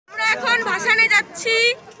এখন ভাসানে যাচ্ছি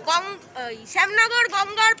শ্যামনগর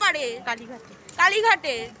গঙ্গার পাড়ে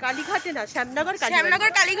কালীঘাটে না শ্যামনগর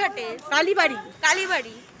কালীঘাটে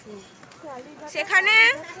কালীবাড়ি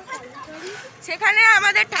সেখানে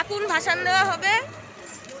আমাদের ঠাকুর ভাসান দেওয়া হবে।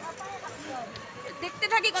 দেখতে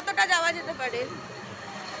থাকি কতটা যাওয়া যেতে পারে।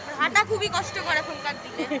 হাঁটা খুবই কষ্টকর এখনকার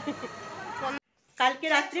দিনে। কালকে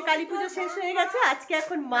রাত্রে কালী পুজো শেষ হয়ে গেছে, আজকে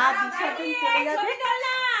এখন মা বিসর্জন চলে যাবে।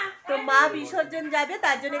 তো মা বিসর্জন যাবে,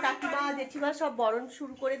 তার জন্য কাকিমা জেঠিমা সব বরণ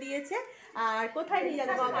শুরু করে দিয়েছে। আর কোথায় নিয়ে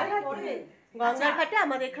যাবে? গঙ্গার ঘাটে।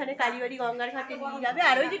 আমাদের এখানে কালীবাড়ি গঙ্গার ঘাটে নিয়ে যাবে।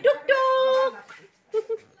 আর ওই যে টুকটুক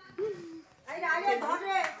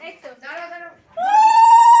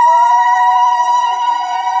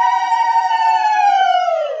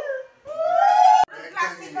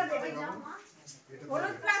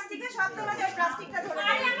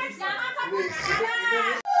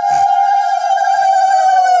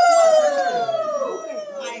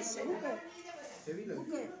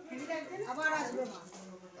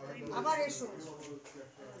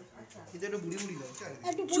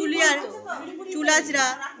চুলাচরা,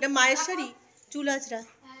 এটা মায়ের শাড়ি। চুলাচরা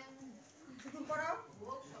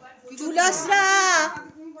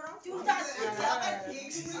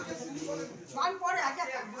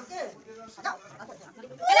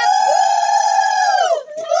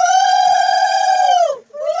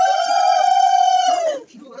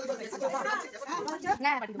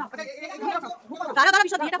কারা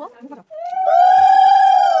বিষয় দিয়ে দেখো।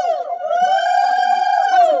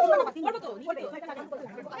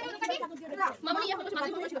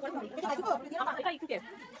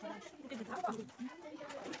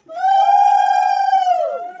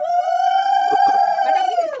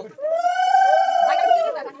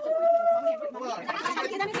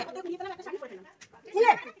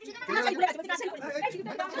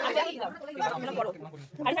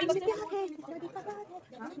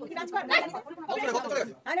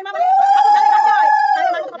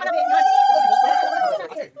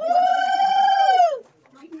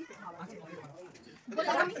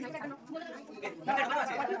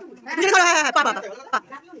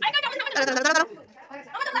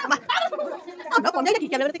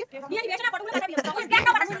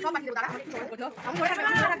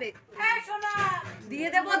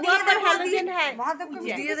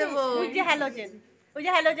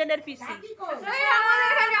 হ্যালোজেনের পিসি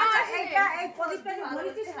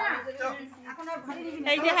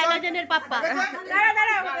এই যে হ্যালোজেনের পাপ্পা।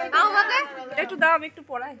 একটু দাও, আমি একটু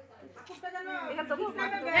পড়াই।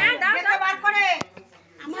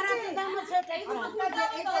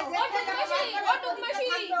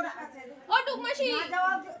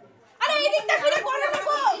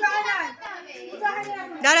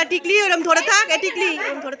 দাঁড়া, টিকলি ওরম ধরে থাক, টিকলি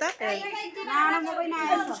ওরম ধরে থাক।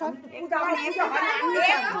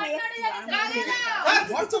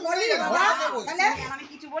 আমি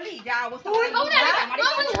কিছু বলি যা অবস্থা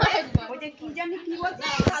কি জানি কি বলছে।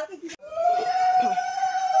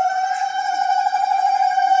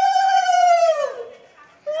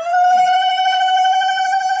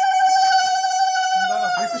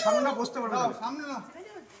 সামনে না বসতে পারবে, সামনে না।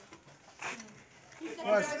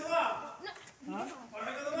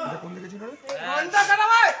 কোন দিকে ছিল?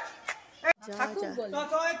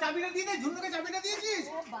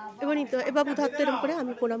 এবারই তো এ বাবু ধরতে এরকম করে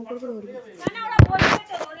আমি প্রণাম করবো।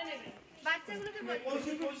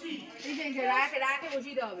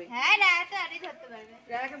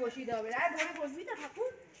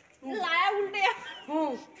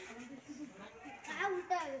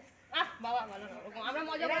 আমরা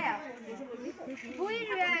মজা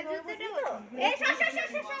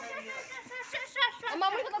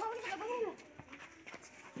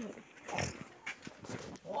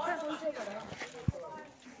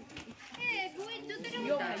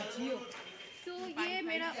तो ये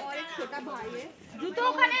मेरा और एक छोटा भाई है। जूतों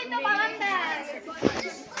का नहीं तो बालंदा है।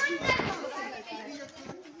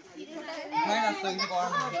 नहीं ना तो इनको और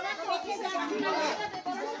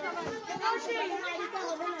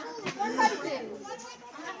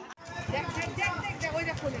देख ওই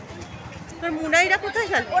দেখো তোর মুনাইরা কোথায়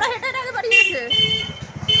গেল? ওরা হেঁটে হেঁটে বাড়ি গেছে।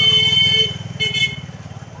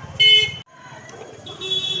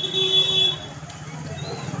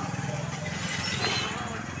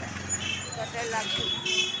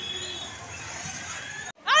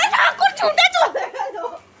 আরে ঠাকুর ছুটে চলে গেল।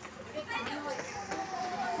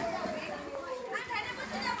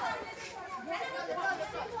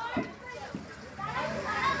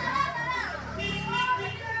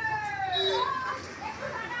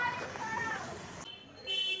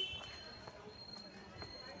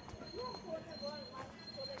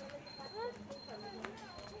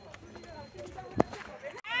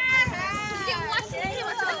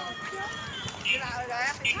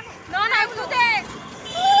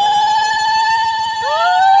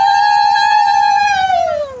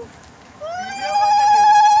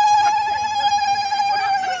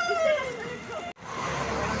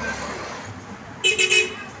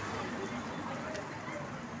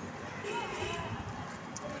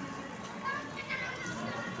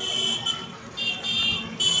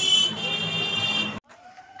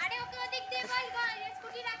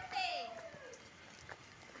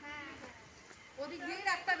 ওদিক দিয়ে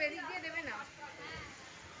রাখতে হবে, এদিক দিয়ে দেবে না।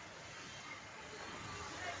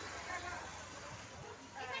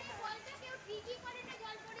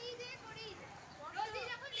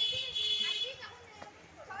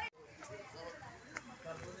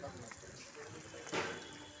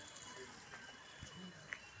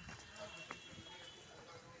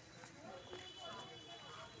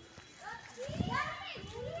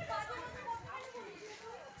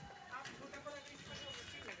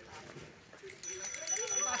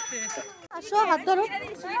 আসো, হাত ধরো,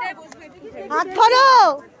 হাত ধরো,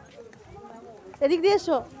 এদিক দিয়ে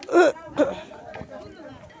এসো।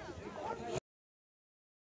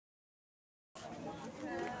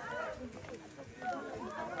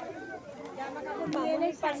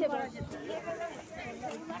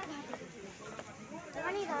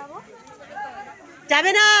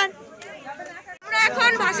 যাবে না। আমরা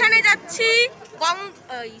এখন ভাসানে যাচ্ছি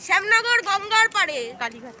শ্যামনগর গঙ্গার পাড়ে,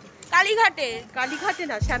 কালীঘাটে। কালীঘাটে। কালীঘাটে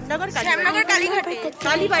না, শ্যামনগর, শ্যামনগর কালীঘাটে,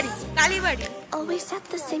 কালীবাড়ি। কালীবাড়ি।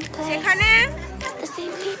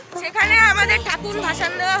 সেখানে আমাদের ঠাকুর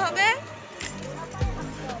ভাসান দেওয়া হবে।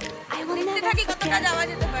 দেখতে থাকি কতটা যাওয়া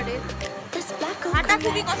যেতে পারে। হাঁটা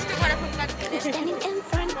খুবই কষ্টকর এখনকার দিনে।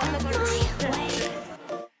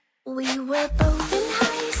 We were both in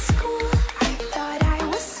high school. I thought I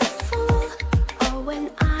was a fool. Oh, when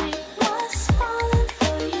I was falling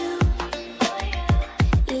for you.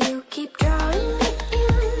 You keep drawing me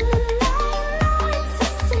in, and I know it's a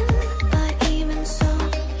sin. But even so,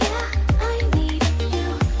 yeah, I need you,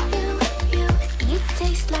 you, you. You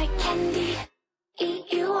taste like candy. Eat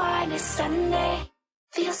you on a Sunday.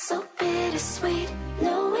 Feel so bittersweet,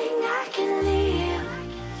 knowing I can leave.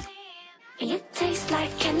 You taste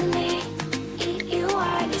like candy. Eat you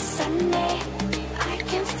on a Sunday. I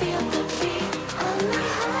can feel the beat on my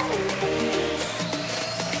heart and beats.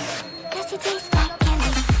 'Cause you taste like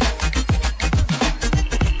candy.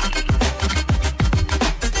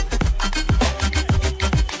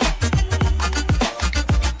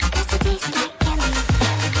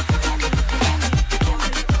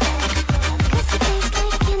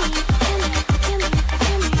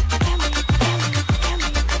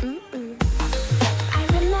 I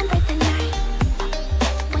remember the night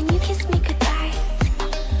when you kissed me goodbye,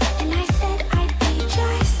 and I said I'd be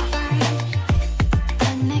just fine.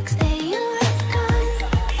 The next day you were gone,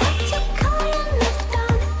 but you couldn't have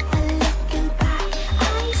done. But looking back,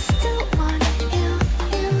 I still want you,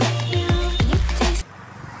 you, you. You taste.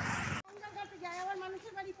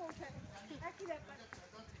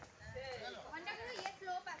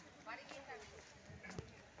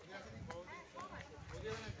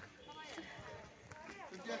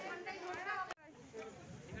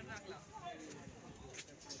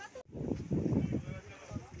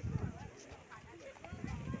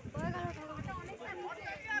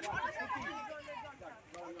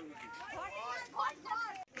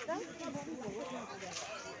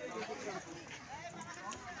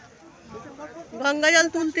 Ganga জল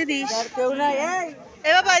তুলতে this.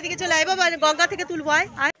 এ বাবা এদিকে চলে আয় বাবা, গঙ্গা থেকে তুলবো। আয়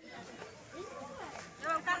আয়।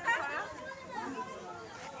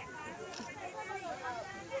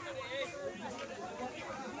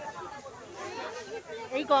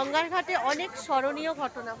 এই গঙ্গার ঘাটে অনেক স্মরণীয়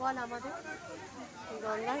ঘটনা। বল আমাদের, এই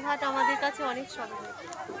গঙ্গার ঘাট আমাদের কাছে অনেক স্মরণীয়।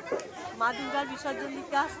 মা দুর্গার বিসর্জন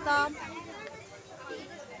দিতে আসতাম।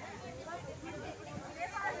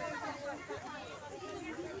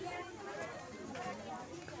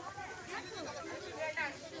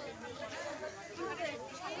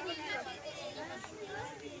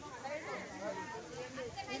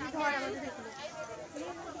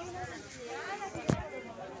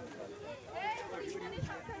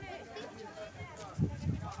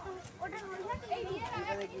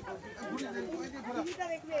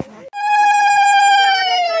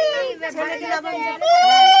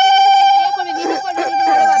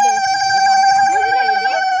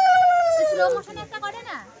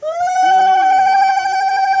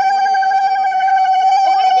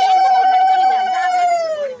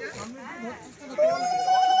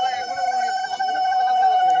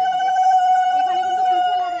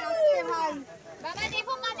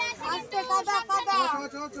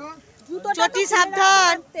 চটি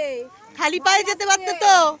সাবধান, খালি পায়ে যেতে পারতে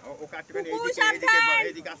তো।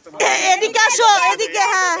 এদিকে আসো, এদিকে।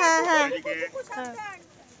 হ্যাঁ হ্যাঁ হ্যাঁ,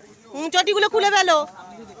 চটিগুলো খুলে ফেলো।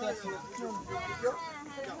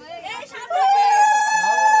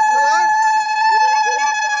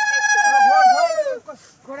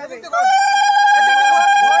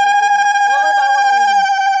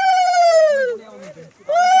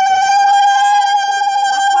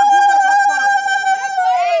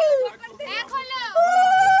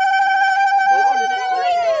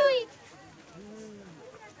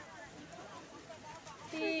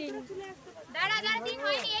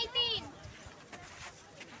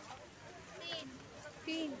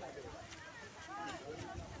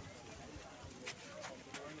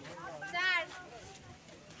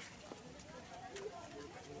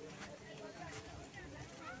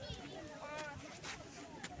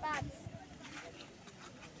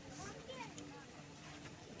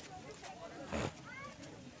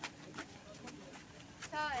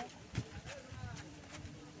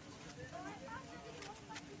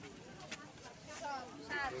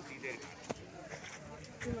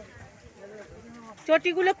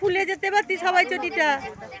 চটিগুলো খুলে যেতে পারতি সবাই, চটিটা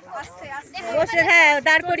বসে, হ্যাঁ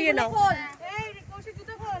দাঁড় করিয়ে নাও।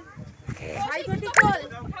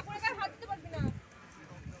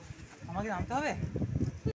 আমাকে নামতে হবে।